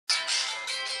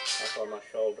up on my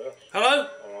shoulder. Hello?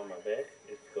 Or on my back,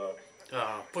 it's got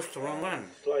pushed the wrong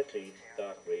one. slightly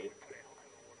dark red,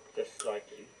 just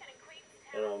slightly.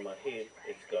 And on my head,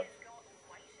 it's got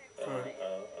a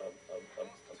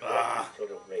black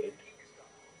sort of red.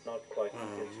 Not quite, you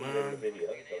can see in the video,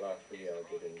 the last video I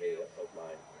did in there of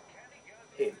my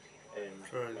head and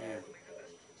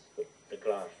the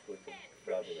glass with the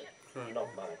blood in it.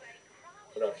 Not much,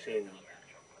 but I've seen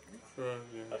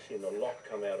a lot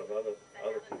come out of other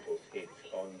people's heads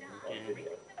on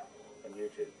video, on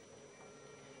YouTube.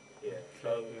 Yeah,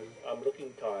 so I'm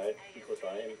looking tired because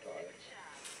I am tired,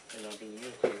 and I've been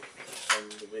using on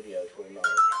the videos all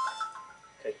night,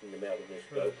 taking them out of this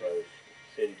GoPro's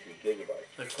 32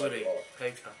 gigabytes. That's Willie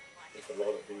Peita. There's a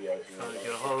lot of videos in trying to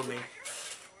get a hold of me.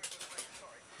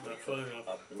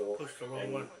 Up north, pushed the wrong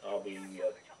and one. I'll be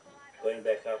going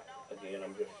back up again.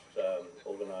 I'm just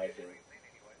organising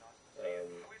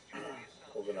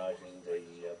the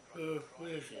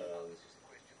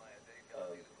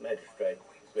Magistrate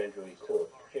Court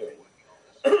hearing.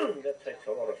 That takes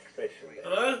a lot of stress in there.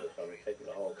 Hello? I'm taking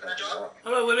the whole country off.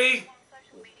 Hello, Willie.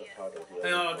 With the title.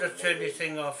 Hang on, I'll just turn this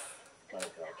thing off.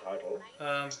 Title.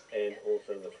 And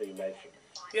also the Freemasons.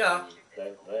 Yeah.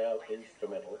 They are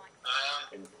instrumental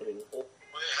in putting all...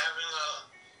 We're having a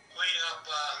HUI up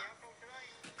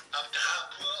Te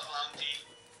Hapua on the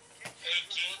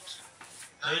 18th,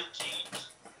 19th,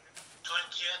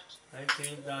 20th.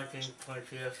 18th, 19th,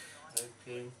 20th,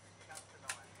 18th,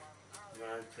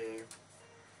 19th,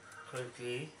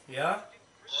 20th, yeah?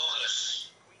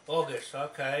 August,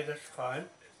 okay, that's fine.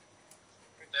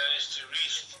 That is to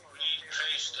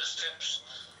retrace the steps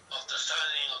of the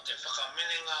signing of the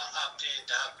whakamininga up there in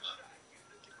Te Hapua.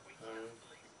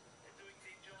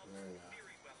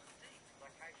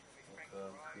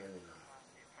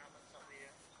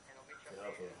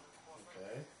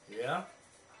 Okay, yeah.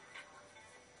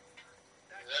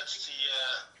 That's the,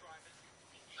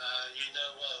 you know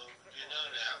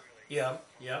now. Yeah,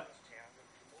 yeah.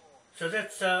 So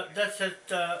that's at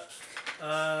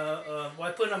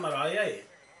Waipuna Marae, eh?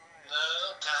 No,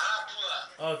 Te Hapua.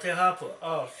 Oh, Te Hapua.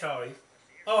 Oh, sorry.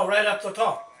 Oh, right up the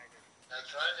top.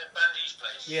 That's right, at Bundy's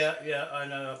place. Yeah, yeah, I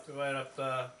know. Right up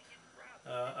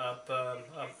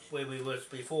where we was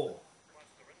before.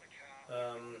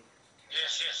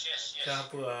 Yes. Te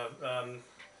Hapua.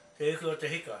 Te Hikua Te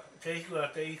Hika. Te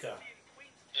Hikua Te Ika.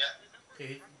 Yeah.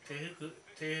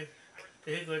 Te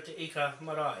Hikua Te Ika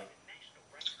Marae.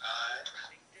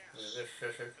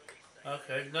 That's it.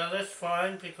 Okay, no, that's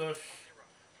fine because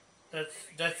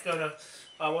that's gonna.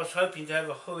 I was hoping to have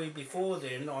a hui before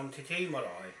then on Te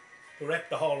Marae to wrap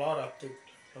the whole lot up.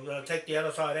 I'm going to take the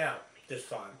other side out this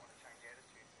time.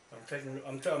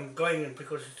 I'm going in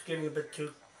because it's getting a bit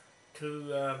too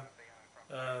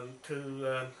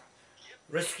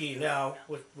risky now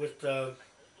with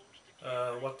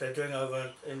what they're doing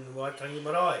over in Waitangi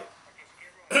Marae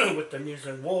with the New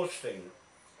Zealand Wars thing.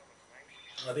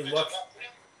 I've been watching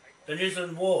the New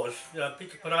Zealand Wars,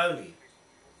 Peter Paroni.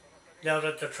 Now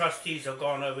that the trustees have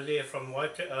gone over there from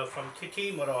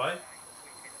Te Marae,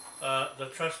 the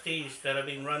trustees that have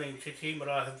been running Te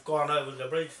Marae have gone over the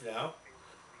bridge now,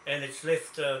 and it's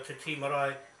left Te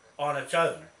Marae on its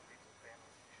own,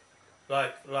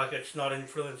 like it's not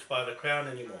influenced by the Crown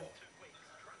anymore.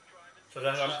 So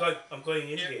that I'm going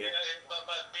in there.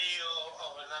 But be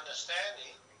of an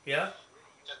understanding. Yeah.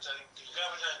 That the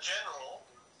Governor General.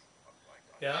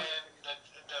 Yeah. And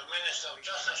the Minister of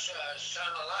Justice, Sean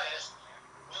Elias,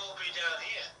 will be down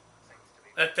here.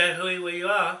 At that hui where you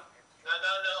are? No,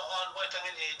 on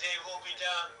Waitangi, they will be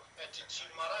down at the Te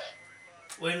Marae.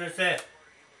 When is that?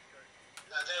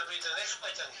 They'll be the next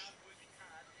Waitangi.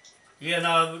 Yeah,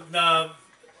 no.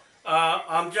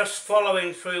 I'm just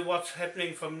following through what's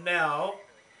happening from now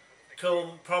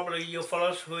till probably you'll follow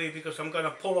us hui because I'm going to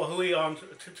pull a hui on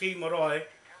to Te Marae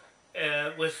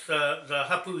with the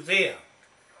hapu there.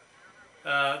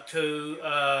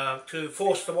 To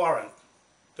force the warrant,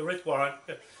 the writ warrant.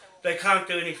 They can't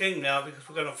do anything now because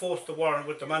we're going to force the warrant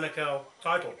with the Manukau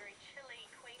title.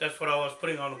 That's what I was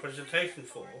putting on a presentation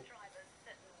for,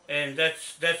 and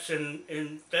that's in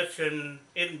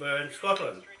Edinburgh in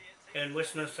Scotland, and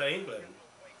Westminster, England.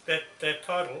 That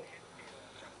title.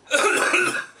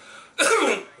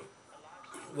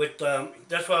 With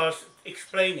that's why I was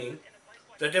explaining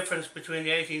the difference between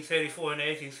the 1834 and the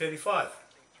 1835.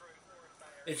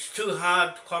 It's too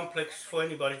hard, complex for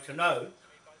anybody to know.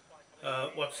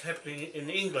 What's happening in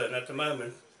England at the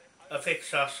moment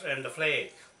affects us and the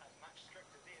flag.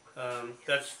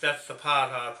 That's the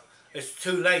part of. It's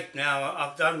too late now.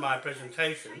 I've done my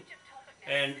presentation,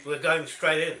 and we're going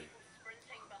straight in.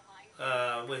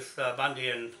 with Bundy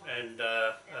and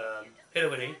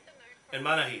Hirawini and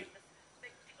Manahi.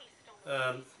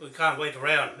 We can't wait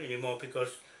around anymore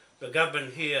because the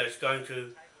government here is going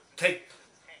to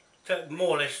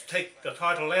more or less take the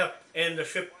title out and the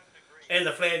ship and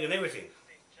the flag and everything.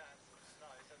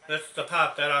 That's the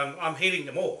part that I'm heading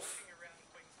them off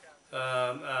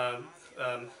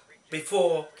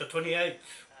before the 28th.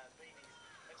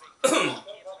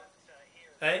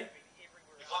 Hey?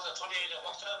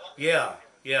 Yeah,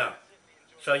 yeah.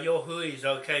 So your HUI is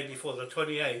okay before the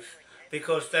 28th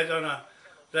because they've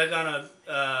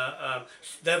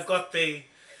got the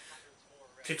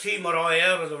Te Marae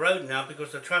out of the road now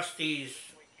because the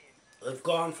trustees have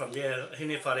gone from there,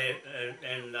 Hinewhare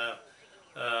and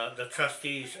the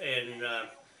trustees and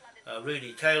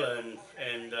Rudy Taylor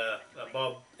and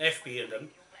Bob Ashby and them,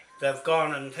 they've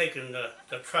gone and taken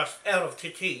the trust out of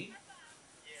Te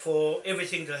for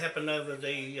everything to happen over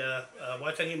the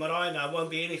Waitangi Marae. Now, won't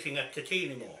be anything at Te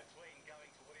anymore.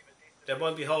 They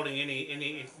won't be holding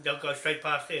any, they'll go straight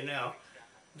past there now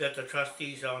that the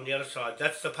trustees are on the other side.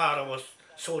 That's the part I was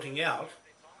sorting out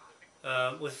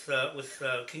with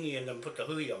Kingi and them put the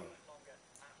HUI on.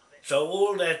 So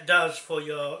all that does for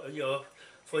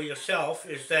yourself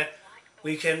is that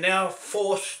we can now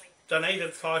force the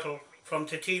native title from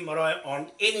Te Marae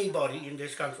on anybody in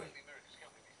this country.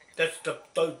 That's the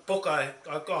book I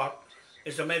got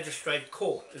is the Magistrate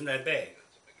Court in that bag.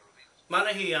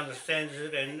 Manahi understands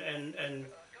it and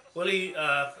Willie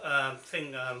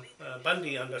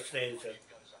Bundy understands it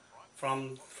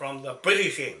from the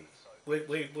British end. We're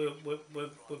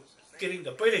getting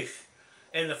the British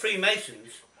and the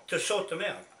Freemasons to sort them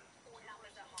out,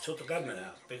 sort the government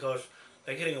out, because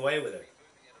they're getting away with it.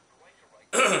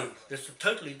 It's a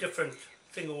totally different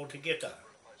thing altogether.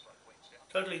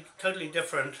 Totally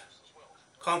different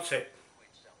concept.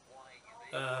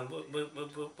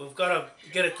 We've got to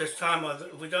get it this time.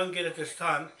 If we don't get it this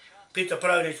time, Peter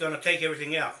Peroni's going to take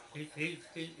everything out. He's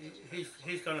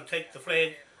going to take the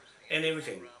flag and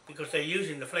everything because they're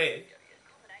using the flag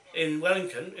in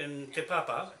Wellington, in Te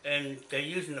Papa, and they're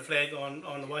using the flag on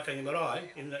the Waitangi Marae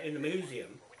in the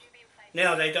museum.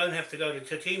 Now they don't have to go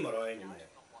to Te Marae anymore.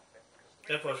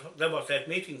 That was that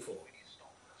meeting for.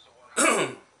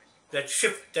 They're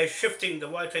shifting the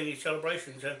Waitangi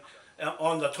celebrations, and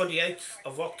on the 28th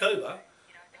of October,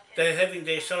 they're having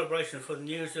their celebration for the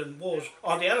New Zealand Wars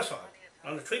on the other side,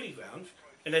 on the treaty grounds,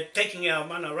 and they're taking our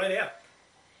mana right out.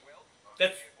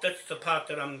 That's the part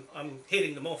that I'm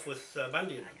heading them off with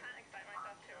Bundy and them.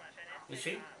 You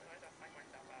see?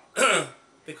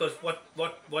 Because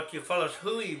what your fellows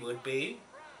HUI would be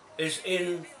is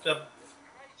in the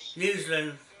New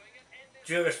Zealand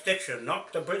jurisdiction,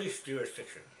 not the British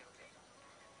jurisdiction.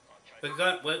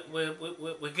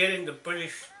 We're getting the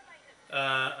British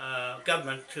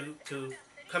government to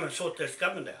come and sort this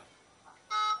government out.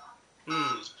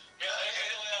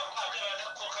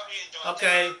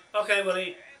 Okay,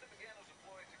 Willie.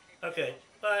 Okay,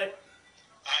 bye.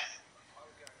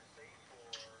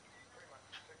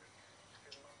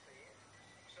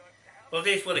 Well,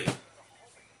 there's Willie.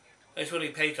 There's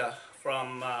Willie Peita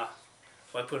from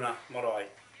Waipuna Marae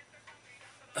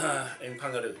in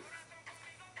Pangaru.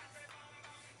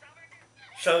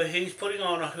 So he's putting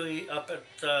on a HUI up at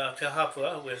Te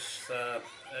Hapua with,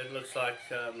 it looks like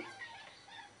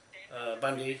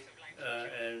Bundy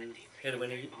and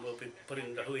Hirawini will be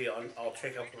putting the HUI on. I'll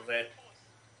check up with that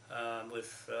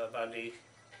with Bundy,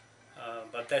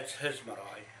 but that's his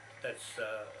marae. That's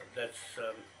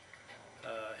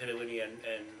Hirawini and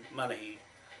Manahi.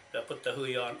 They'll put the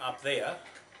HUI on up there,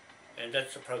 and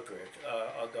that's appropriate.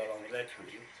 I'll go along with that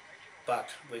HUI, but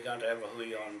we're going to have a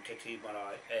HUI on Te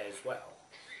Marae as well.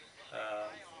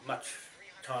 Much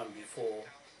time before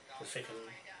the 2nd,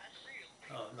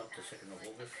 not the 2nd of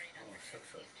August,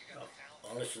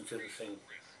 I'll listen to the thing,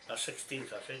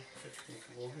 16th I think, 16th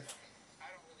of August,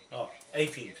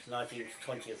 18th, 19th,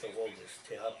 20th of August,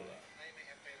 Te Hapua.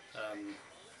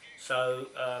 So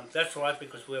that's right,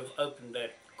 because we've opened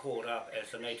that court up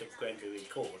as a native grand jury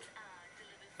court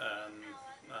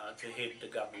to head the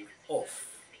government off,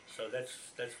 so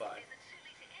that's fine.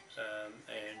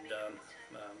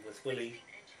 With Willie,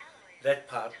 that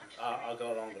part, I'll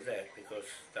go along with that because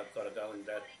they've got to go in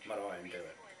that marae and do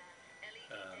it.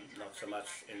 Not so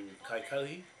much in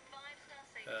Kaikohi.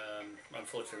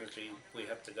 Unfortunately, we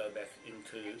have to go back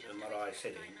into the marae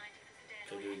setting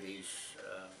to do these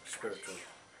spiritual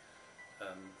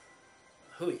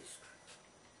HUIs.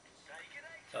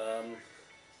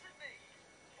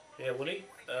 Yeah, Willie,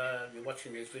 you're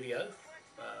watching this video.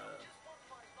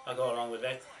 I'll go along with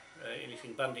that.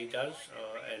 Anything Bundy does,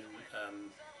 and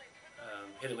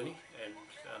Herewini and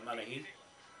Manahi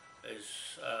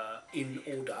is in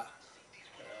order,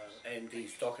 and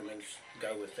these documents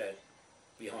go with that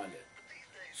behind it.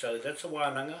 So that's a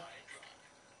wānanga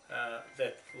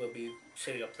that will be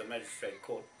setting up the Magistrate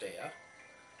Court there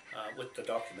with the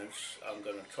documents. I'm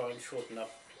going to try and shorten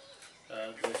up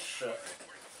this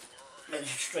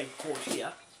Magistrate Court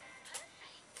here.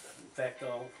 In fact,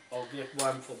 I'll get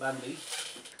one for Bundy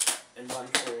and one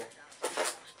for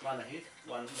Manahi,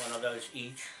 one of those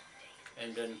each,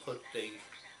 and then put the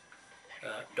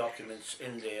documents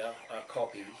in there, a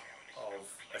copy of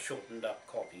a shortened up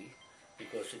copy,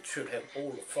 because it should have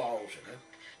all the files in it,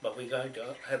 but we're going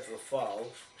to have the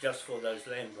files just for those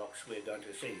land blocks we're going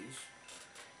to seize.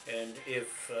 And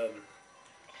if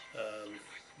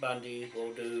Bundy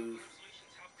will do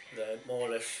more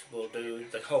or less will do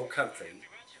the whole country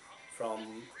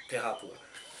from Te Hapua.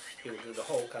 He will do the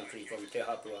whole country from Te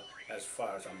Hapua, as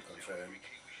far as I'm concerned,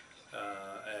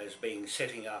 as being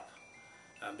setting up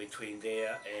between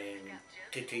there and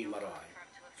Te Marae.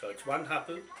 So it's one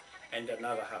hapu and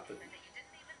another hapu.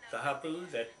 The hapu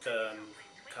that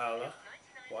Kala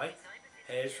White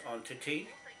has on Te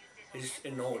is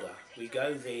in order. We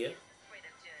go there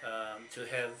to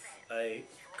have a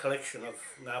collection of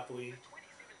Ngāpui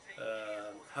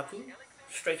hapu,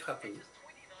 straight hapu,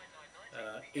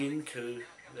 into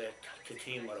that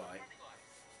Te Marae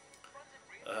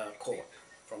court,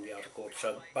 from the outer court.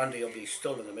 So Bundy will be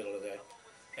still in the middle of that,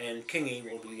 and Kingi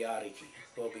will be the ariki.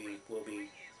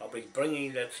 I'll be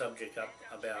bringing that subject up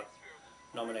about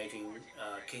nominating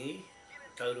Kingi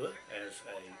Taurua as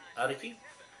a ariki,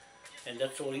 and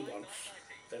that's all he wants.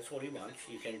 That's what he wants.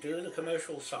 You can do the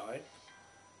commercial side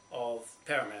of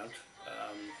Paramount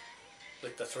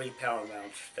with the 3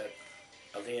 Paramounts that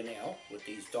are there now with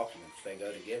these documents. They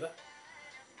go together,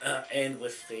 and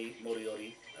with the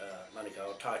Moriori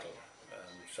Manukau title.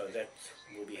 So that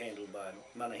will be handled by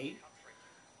Manahi,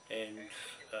 and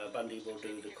Bundy will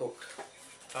do the Cook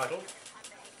title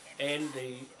and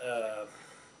the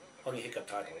Hongihika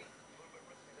title.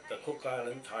 The Cook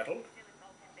Island title,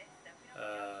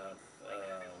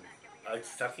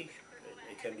 Aitutaki,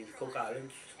 it can be the Cook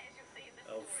Islands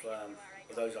of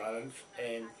those islands,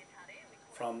 and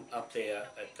from up there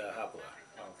at Hapua.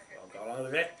 I'll go along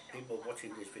with that, people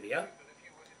watching this video,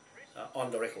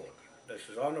 on the record. This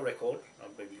is on the record.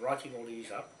 I've been writing all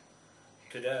these up.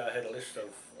 Today I had a list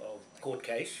of court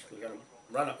case. We're going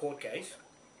to run a court case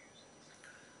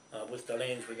with the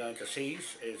lands we're going to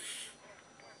seize. Is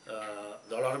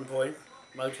the Loddon Point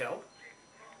Motel,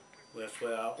 where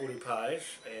our Urupa is,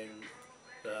 and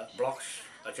the blocks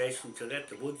adjacent to that,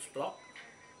 the Woods block,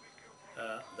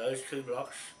 those 2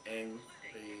 blocks, and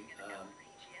the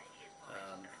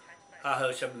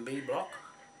Haho 7B block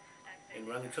in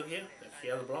Rangitukia. That's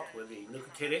the other block where the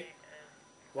Nukutere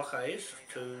Waka is,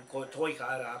 to Toi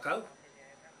Kairākau,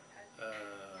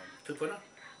 Tupuna.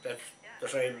 That's the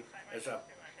same as up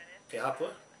Te Hapua,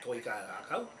 Toi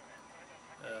Kairākau,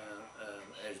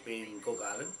 as being Cook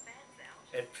Island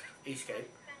at Eastgate.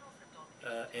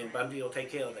 And Bundy will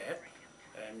take care of that,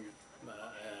 and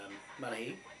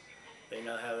Manahi, they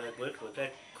know how that works with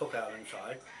that Cook Island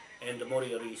side, and the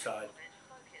Moriori side.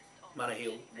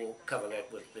 Manahi will cover that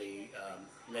with the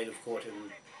native court in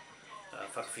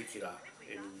Whakawhitira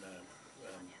in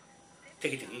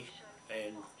Tikitiki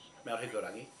and Mount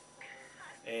Hikurangi,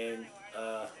 and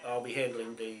I'll be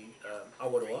handling the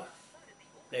Awaroa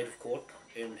native court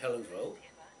in Helensville,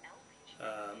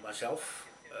 myself,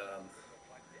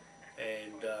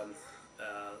 and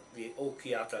the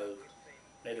Okiato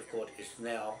native court is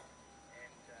now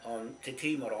on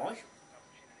Te Marae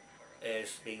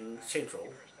as being central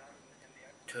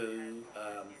to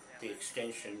the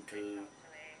extension to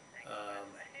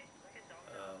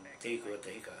Te Hikua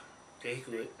Te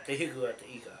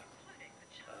Ika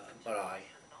Marae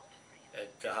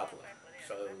at Te Hapua.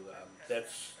 So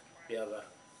that's the other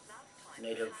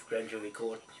native grand jury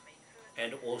court,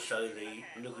 and also the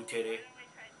Nukutere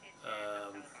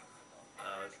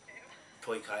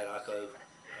Toi Kairākau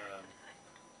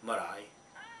Marae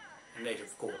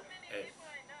native court at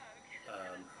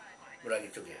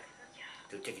Rangitukia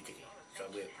to Tikitiki. So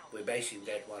we're basing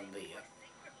that one there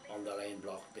on the land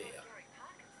block there.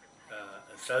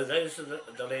 So those are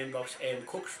the land blocks, and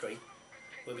Cook Street.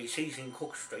 We'll be seizing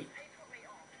Cook Street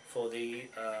for the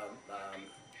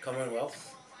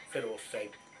Commonwealth, Federal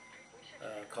State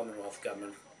Commonwealth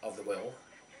Government of the Well,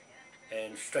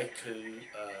 and straight to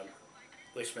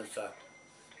Westminster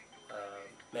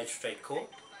Magistrate Court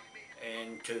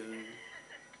and to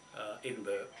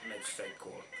Edinburgh Magistrate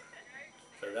Court.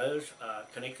 So those are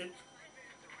connected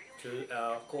to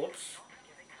our courts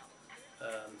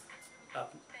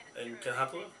up in Te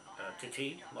Hapua,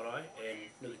 Te Marae,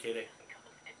 and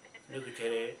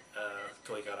Nukutere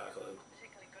Toikarako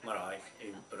Marae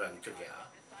in Rangitukia,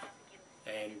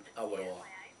 and Awaroa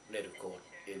Native Court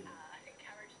in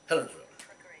Helensville.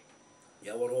 The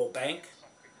Awaroa Bank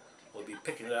will be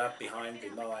picking it up behind the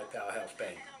Maui Powerhouse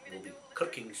Bank. We'll be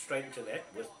clicking straight into that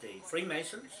with the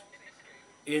Freemasons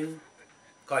in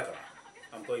Kaipara.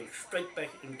 I'm going straight back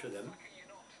into them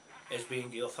as being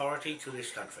the authority to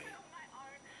this country.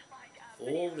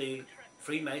 All the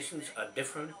Freemasons are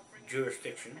different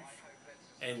jurisdictions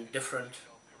and different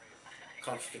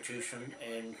constitution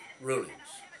and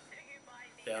rulings.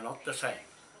 They are not the same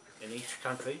in each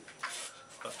country,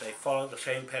 but they follow the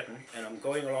same pattern, and I'm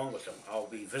going along with them. I'll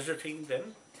be visiting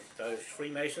them, those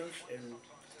Freemasons in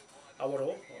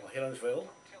Awaroa or Helensville,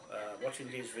 watching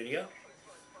this video.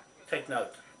 Take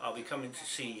note, I'll be coming to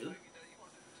see you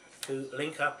to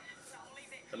link up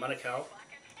the Manukau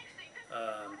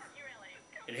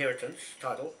inheritance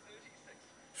title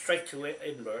straight to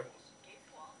Edinburgh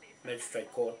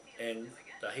Magistrate Court and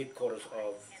the headquarters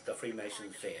of the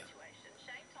Freemasons there,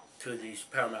 to these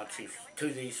paramount chiefs, to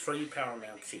these three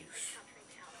paramount chiefs,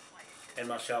 and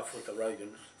myself with the Rogan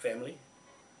family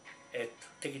at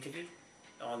Tiki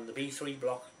on the B3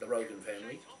 block, the Rogan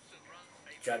family,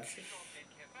 judges,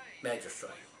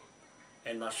 magistrate,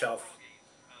 and myself,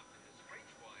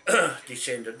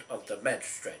 descendant of the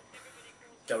magistrate,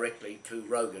 directly to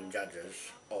Rogan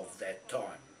judges of that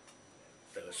time.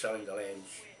 They were selling the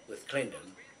lands with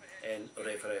Clendon and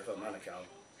Rewharewha Manukau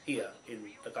here in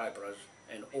the Kaiparas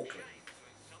and Auckland,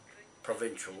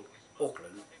 provincial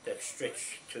Auckland, that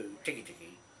stretched to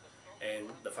Tiki and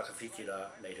the Whakawhitira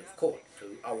Native Court,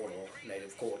 to Awaroa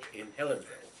Native Court in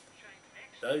Helensville.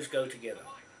 Those go together.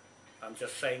 I'm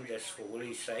just saying this for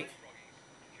Willie's sake,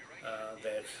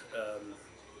 that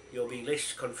you'll be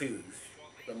less confused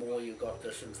the more you got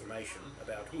this information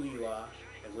about who you are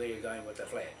and where you're going with the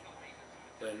flag.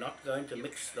 We're not going to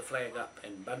mix the flag up,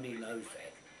 and Bundy knows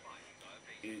that.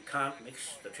 You can't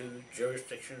mix the two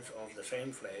jurisdictions of the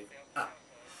same flag up.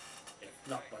 It's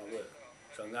not going to work.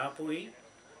 So Ngāpuhi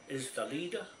is the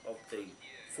leader of the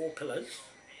four pillars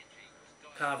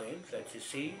carving that you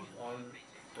see on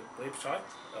the website,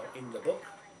 or in the book.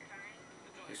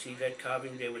 You see that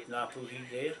carving there with Ngāpuhi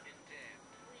there?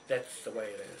 That's the way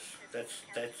it is.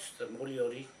 That's the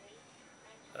Moriori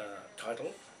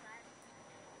title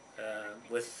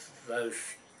with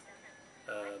those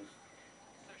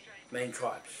main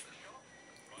tribes,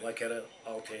 Waikato,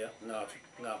 Aotea,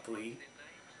 Ngāpuhi,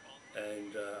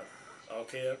 and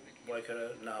Aotea,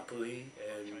 Waikato, Ngāpuhi,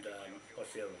 and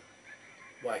what's the other one?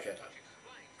 Waikato.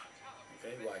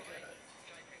 Okay, Waikato.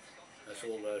 That's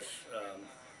all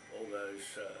those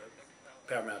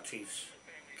paramount chiefs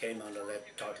came under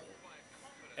that title.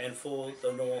 And for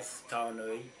the North,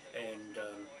 Taonui and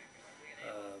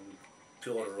to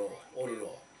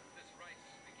Ororoa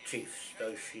chiefs,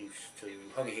 those chiefs to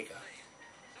Hongihika,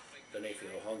 the nephew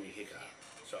of Hongihika.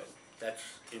 So that's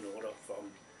in order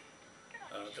from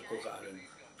the Cook Island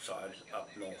side up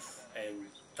north, and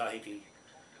Tahiti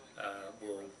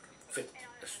will fit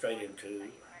straight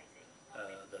into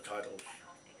the titles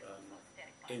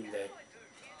in that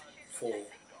four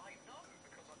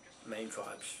main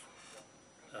tribes.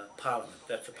 Parliament,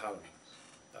 that's a parliament,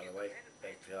 by the way,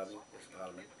 that's a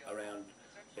parliament around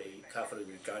the Kawharu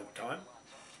joint time,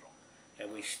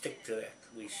 and we stick to that,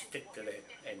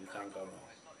 and you can't go wrong.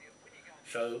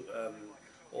 So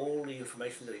all the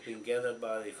information that's been gathered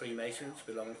by the Freemasons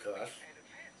belong to us,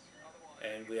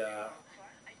 and we are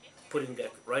putting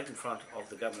that right in front of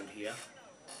the government here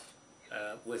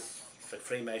with the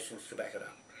Freemasons to back it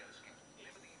up.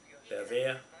 They're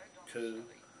there to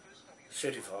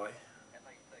certify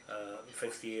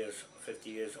 50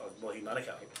 years of Mohi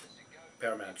Manukau,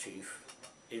 Paramount Chief,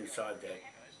 inside that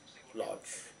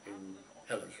lodge in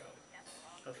Helensville.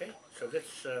 Okay, so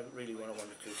that's really what I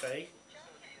wanted to say,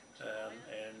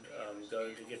 and I'm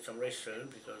going to get some rest soon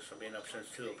because I've been up since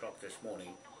 2 o'clock this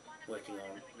morning working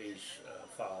on these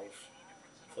files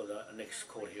for the next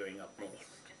court hearing up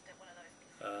north.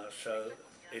 So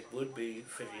it would be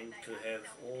fitting to have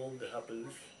all the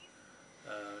hapus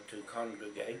to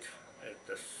congregate at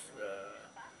the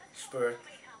Spirit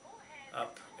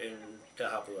up in Te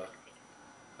Hapua,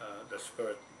 the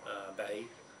Spirit Bay,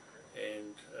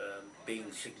 and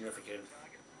being significant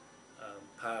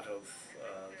part of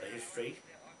the history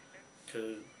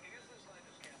to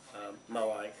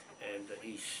Maui and the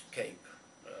East Cape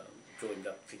joined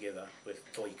up together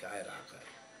with Toi Kairaka.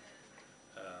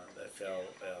 That's our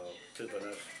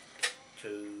tūpanas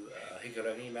to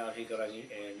Hikarangi, Mount Hikarangi,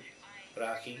 and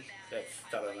Raki, that's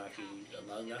Taranaki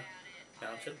Maunga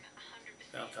Mountain,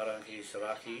 Mount Taranaki,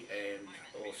 Saraki, and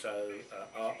also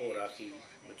Aoraki,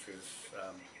 which is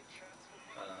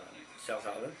South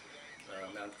Island,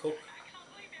 Mount Cook,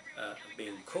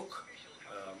 being Cook,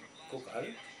 Cook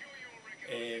Island,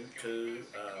 and to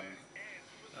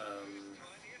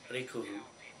Rikuhu,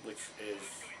 which is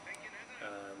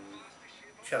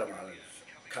Chatham Islands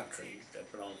country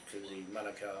that belongs to the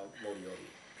Manukau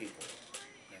Moriori people,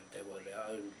 and they were their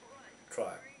own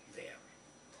tribe there.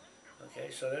 Okay,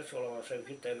 so that's all I want to say. We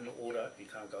get that in order, you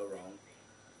can't go wrong,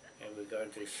 and we're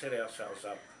going to set ourselves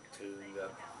up to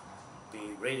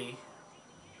be ready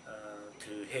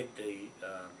to head the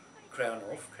Crown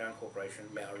Corporation,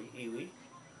 Maori Iwi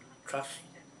Trust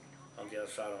on the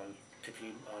other side on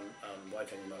Titi, on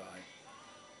Waitangi Marae.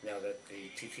 Now that the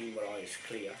Titi Marae is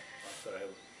clear, I've got to have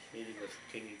a meeting with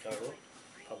Kingi Kauro,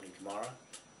 probably tomorrow,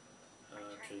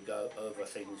 to go over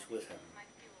things with him.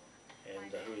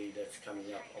 And the hui that's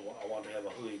coming up, I want to have a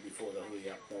hui before the hui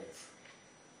up north,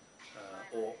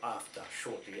 or after,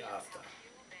 shortly after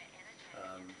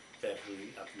that hui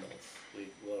up north. We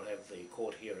will have the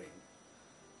court hearing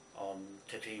on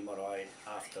Te Marae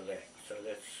after that. So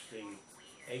that's the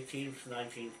 18th,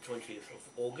 19th, 20th of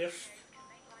August,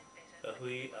 the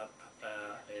hui up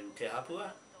in Te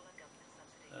Hapua.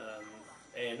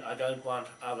 And I don't want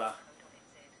other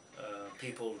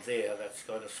people there that's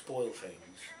going to spoil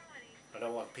things. I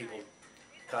don't want people,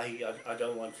 Kahi, I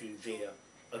don't want you there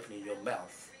opening your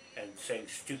mouth and saying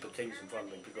stupid things in front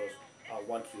of me because I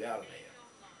want you out of there.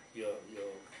 You're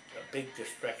a big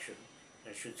distraction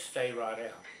and should stay right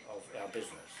out of our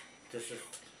business. This is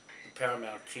the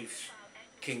Paramount Chief's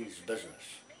King's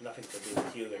business. Nothing to do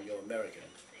with you and your American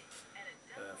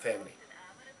family.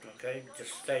 Okay,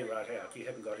 just stay right out. You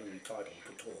haven't got any title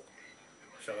to talk.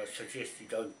 So I suggest you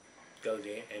don't go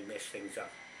there and mess things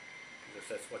up, because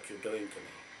that's what you're doing to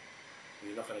me.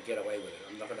 You're not going to get away with it.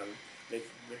 I'm not going to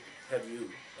have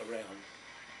you around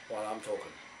while I'm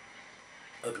talking,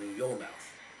 opening your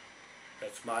mouth.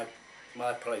 That's my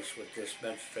place with this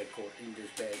Magistrate Court in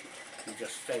this bag. You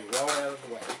just stay right out of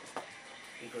the way,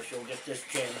 because you'll get this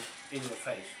jam in your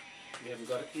face. You haven't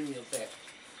got any of that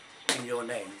in your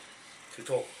name to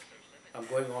talk. I'm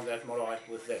going on that marae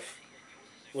with this.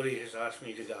 Willie has asked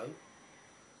me to go,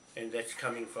 and that's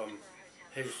coming from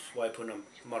his Waipuna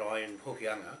marae in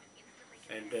Hokianga,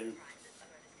 and then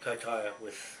Kaitaia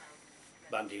with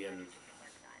Bundy and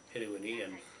Hiriwini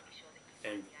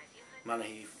and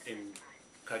Manahi in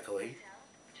Kaikohe.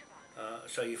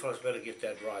 So you fellas better get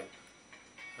that right,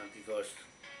 because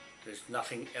there's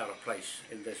nothing out of place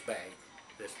in this bag.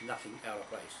 There's nothing out of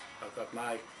place. I've got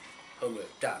my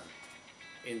homework done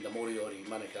in the Moriori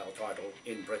Manukau title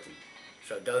in Britain.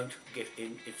 So don't get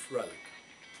in its road,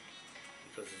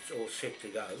 because it's all set to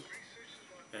go,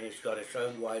 and it's got its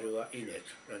own wairua in it,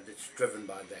 and it's driven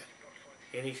by that.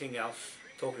 Anything else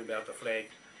talking about the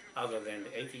flag other than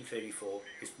 1834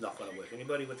 is not going to work.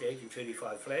 Anybody with the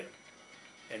 1835 flag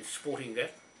and sporting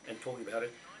that and talking about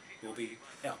it will be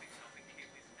out.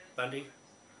 Bundy,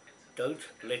 don't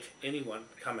let anyone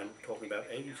come in talking about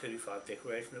 1835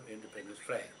 Declaration of Independence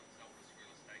flag.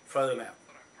 Throw them out.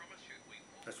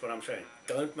 That's what I'm saying.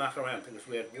 Don't muck around, because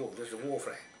we're at war. This is a war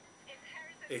flag.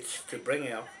 It's to bring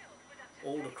out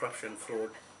all the corruption, fraud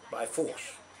by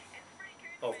force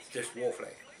of this war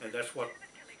flag. And that's what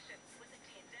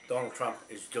Donald Trump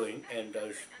is doing, and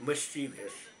those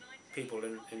mischievous people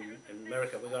in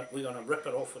America. We're going to rip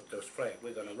it off with this flag.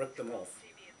 We're going to rip them off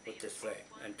with this flag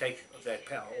and take that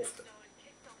power off them.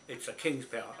 It's a king's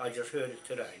power. I just heard it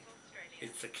today.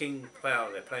 It's a king's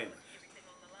power they're playing with.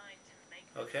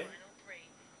 Okay?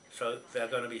 So they're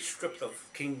going to be stripped of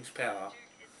king's power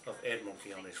of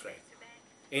admiralty on this flag.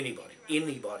 Anybody in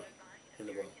the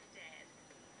world.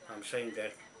 I'm saying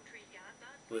that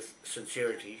with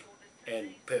sincerity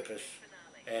and purpose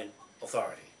and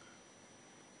authority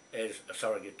as a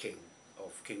surrogate king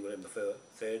of King William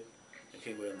III and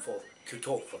King William IV to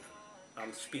talk for them.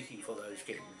 I'm speaking for those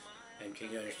kings and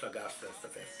King Ernest Augustus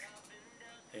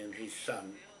V and his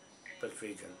son, Prince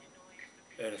Regent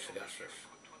Ernest Augustus.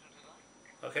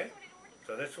 Okay,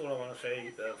 so that's all I want to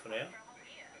say for now,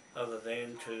 other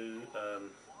than to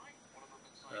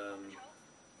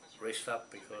rest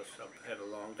up, because I've had a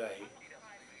long day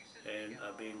and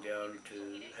I've been down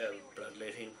to have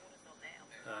bloodletting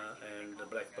and the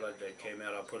black blood that came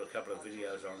out. I'll put a couple of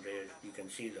videos on there. You can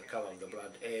see the colour of the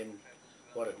blood and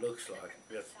what it looks like.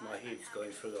 My head's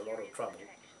going through a lot of trouble,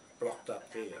 blocked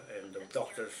up there, and the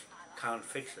doctors can't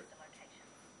fix it.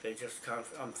 They just can't.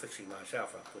 I'm fixing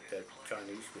myself up with that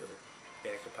Chinese girl, the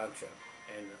acupuncture,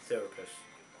 and a therapist,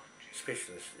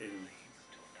 specialist in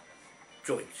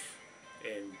joints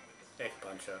and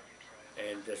acupuncture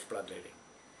and this bloodletting.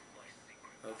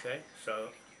 Okay, so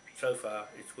far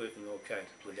it's working okay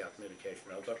without medication.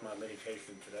 I've got my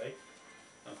medication today.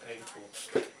 I'm paying for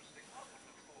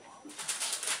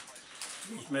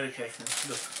these medications.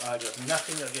 Look, I got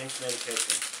nothing against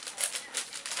medication.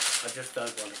 I just don't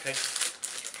want to take it.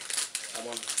 I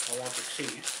want to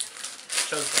see.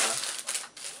 So far,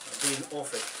 I've been off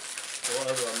it for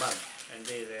over a month, and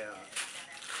there they are.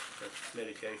 The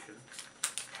medication.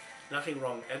 Nothing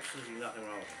wrong. Absolutely nothing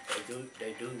wrong with them.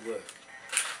 They do work.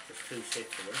 There's 2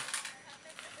 sets of them.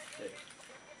 There,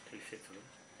 2 sets of them.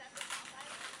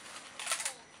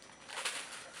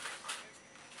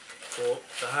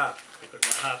 For the heart, because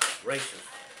my heart races.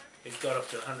 It got up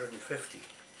to 150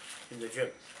 in the gym.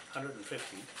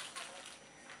 150.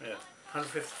 Yeah,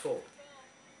 154.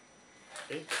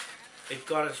 See? It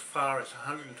got as far as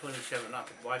 127 up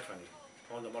at Waitangi,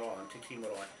 on the marae, on Te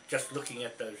Marae, just looking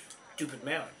at those stupid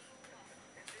mountains.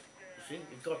 You see?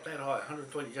 It got that high,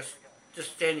 120, just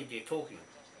standing there talking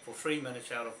for 3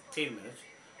 minutes out of 10 minutes.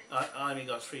 I only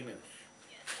got 3 minutes.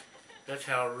 That's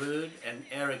how rude and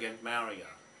arrogant Maori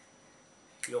are.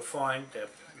 You'll find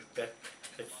that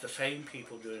it's the same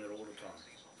people doing it all the time.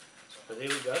 So there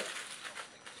we go.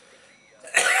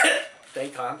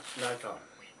 Daytime, no time.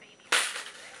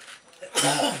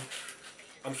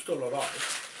 I'm still alive.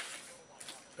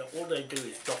 So all they do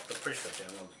is drop the pressure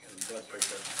down on the blood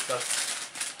pressure. But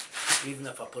even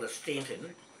if I put a stent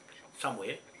in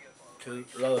somewhere to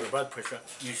lower the blood pressure,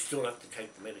 you still have to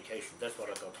take the medication. That's what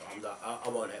I got. I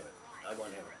won't have it. I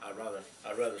won't have it.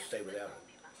 I'd rather stay without it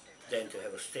than to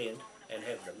have a stent and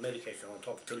have the medication on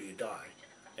top till you die,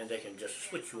 and they can just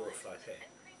switch you off like that.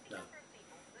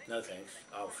 No thanks.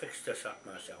 I'll fix this up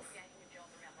myself.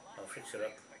 I'll fix it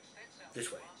up this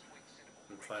way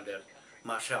and find out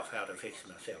myself how to fix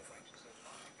myself up.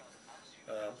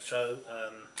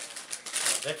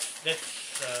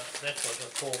 That was a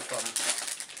call from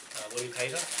Willie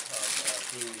Peita. I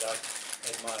really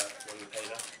admire Willie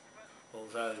Peita,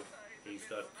 although he's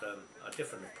got a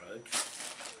different approach.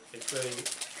 It's very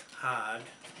hard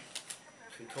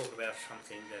to talk about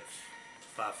something that's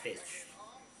far-fetched,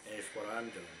 and it's what I'm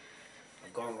doing.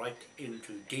 I've gone right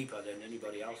into deeper than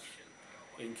anybody else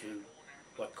into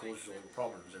what causes all the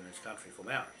problems in this country for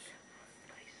Maoris.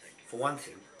 For one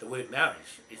thing, the word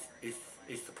Maoris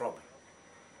is the problem.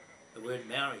 The word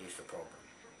Maori is the problem.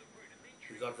 If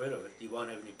you got rid of it, you won't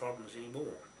have any problems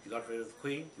anymore. If you got rid of the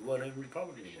Queen, you won't have any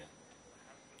problems anymore.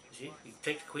 You see, you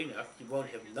take the Queen out, you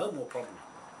won't have no more problems.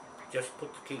 Just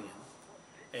put the King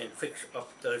in and fix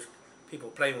up those people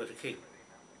playing with the King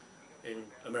in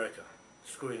America,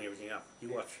 screwing everything up. You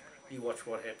watch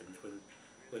what happens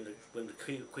when the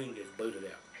Queen gets booted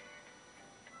out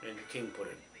and the King put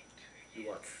in. You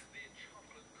watch.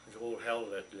 There's all hell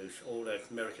let loose. All that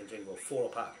American thing will fall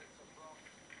apart.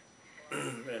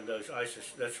 And those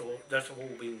ISIS, that's all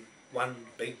been one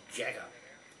big jagger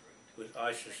with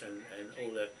ISIS and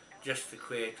all that, just to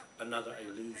create another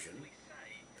illusion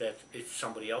that it's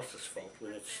somebody else's fault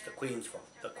when it's the Queen's fault.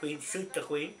 The Queen, shoot the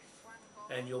Queen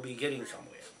and you'll be getting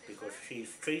somewhere, because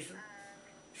she's treason.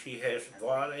 She has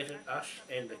violated us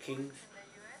and the King's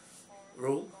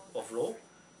rule of law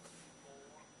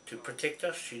to protect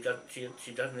us. She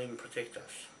doesn't even protect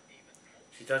us.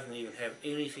 She doesn't even have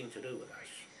anything to do with us.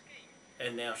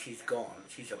 And now she's gone.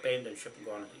 She's abandoned ship and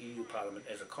gone to the EU Parliament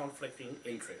as a conflicting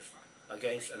interest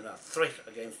against, and a threat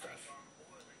against us.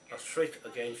 A threat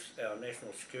against our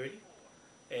national security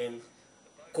and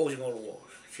causing all the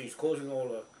wars. She's causing all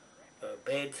the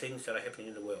bad things that are happening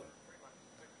in the world,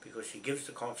 because she gives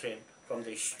the consent from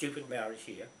these stupid Maoris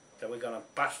here that we're going to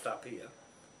bust up here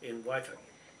in Waitangi.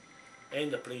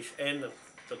 And the police and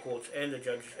the courts and the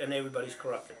judges and everybody's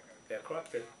corrupted. They're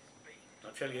corrupted.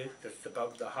 I'll tell you, that's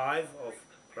about the hive of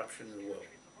corruption in the world.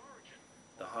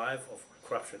 The hive of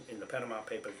corruption in the Panama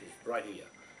Papers is right here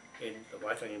in the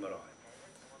Waitangi Marae.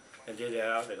 And there they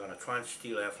are, they're going to try and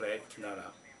steal our flag. No.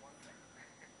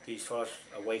 These fellas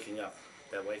are waking up.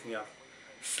 They're waking up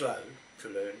slow to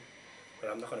learn, but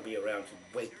I'm not going to be around to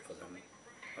wait for them.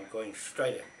 I'm going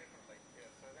straight in.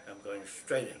 I'm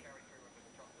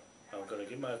going to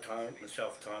give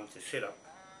myself time to set up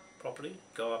properly,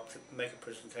 go up to make a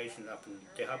presentation up in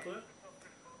Te Hapua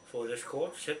for this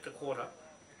court, set the court up,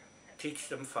 teach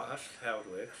them fast how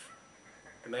it works,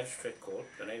 the Magistrate Court,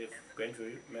 the native grand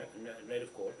jury,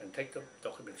 native court, and take the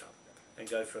documents up and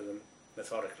go through them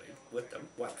methodically with them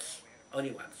once, only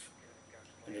once,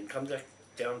 and then come back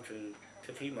down to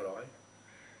Te Marae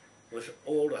with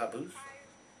all the habus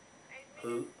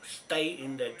who stay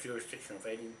in that jurisdiction of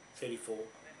 1834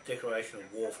 Declaration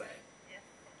of War flag,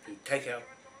 to take out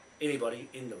anybody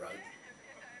in the road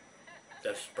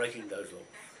that's breaking those laws.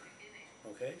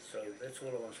 Okay, so that's all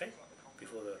I want to say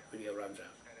before the video runs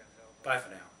out. Bye for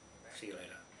now. See you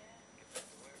later.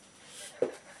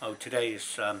 Oh, today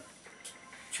is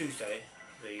Tuesday,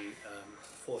 the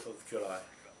 4th of July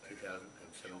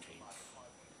 2017.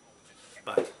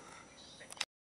 Bye.